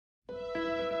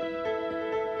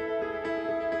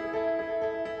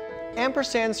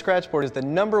Ampersand Scratchbord is the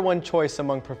 #1 choice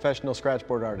among professional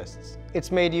scratchboard artists.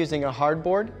 It's made using a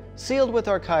hardboard, sealed with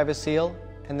Archiva seal,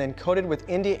 and then coated with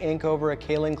India ink over a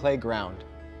kaolin clay ground.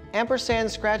 Ampersand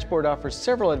Scratchbord offers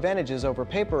several advantages over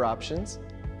paper options.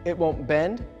 It won't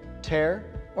bend, tear,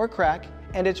 or crack,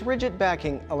 and its rigid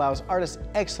backing allows artists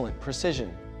excellent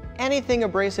precision. Anything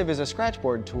abrasive is a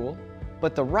scratchboard tool,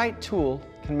 but the right tool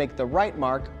can make the right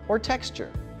mark or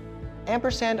texture.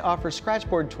 Ampersand offers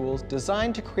scratchboard tools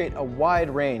designed to create a wide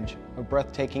range of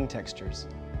breathtaking textures.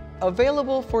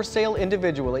 Available for sale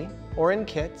individually or in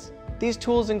kits, these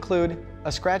tools include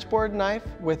a scratchboard knife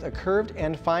with a curved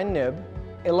and fine nib,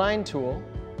 a line tool,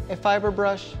 a fiber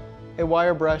brush, a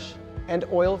wire brush, and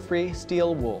oil-free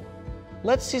steel wool.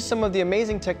 Let's see some of the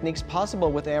amazing techniques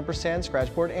possible with Ampersand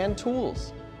Scratchboard and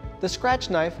tools. The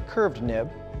scratch knife curved nib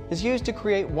is used to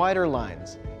create wider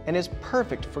lines and is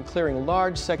perfect for clearing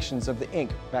large sections of the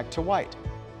ink back to white.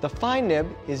 The fine nib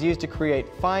is used to create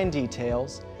fine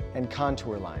details and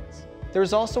contour lines.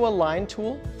 There's also a line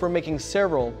tool for making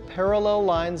several parallel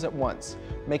lines at once,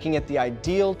 making it the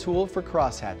ideal tool for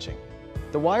cross-hatching.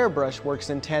 The wire brush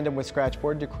works in tandem with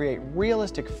Scratchboard to create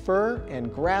realistic fur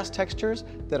and grass textures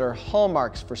that are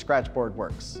hallmarks for Scratchboard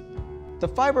works. The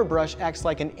fiber brush acts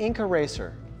like an ink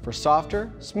eraser for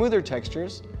softer, smoother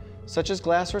textures, such as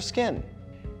glass or skin.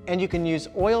 And you can use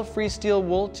oil-free steel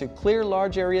wool to clear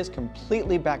large areas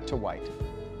completely back to white.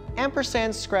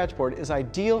 Ampersand Scratchboard is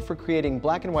ideal for creating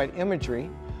black and white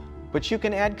imagery, but you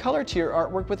can add color to your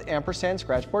artwork with Ampersand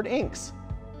Scratchboard Inks.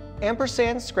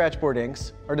 Ampersand Scratchboard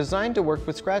Inks are designed to work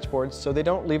with scratchboards so they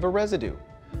don't leave a residue,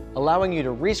 allowing you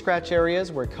to re-scratch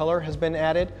areas where color has been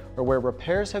added or where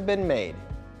repairs have been made.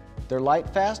 They're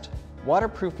light-fast,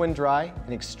 waterproof when dry,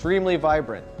 and extremely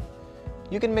vibrant.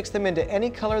 You can mix them into any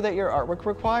color that your artwork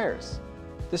requires.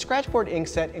 The Scratchboard ink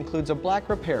set includes a black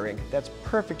repair ink that's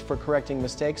perfect for correcting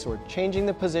mistakes or changing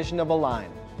the position of a line.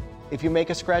 If you make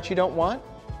a scratch you don't want,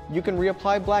 you can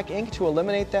reapply black ink to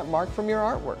eliminate that mark from your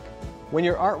artwork. When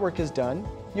your artwork is done,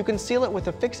 you can seal it with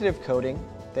a fixative coating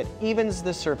that evens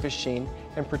the surface sheen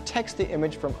and protects the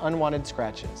image from unwanted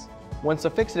scratches. Once a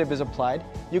fixative is applied,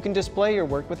 you can display your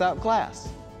work without glass.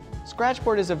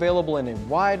 Scratchboard is available in a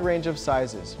wide range of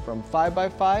sizes, from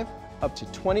 5x5 up to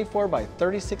 24 by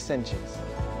 36 inches.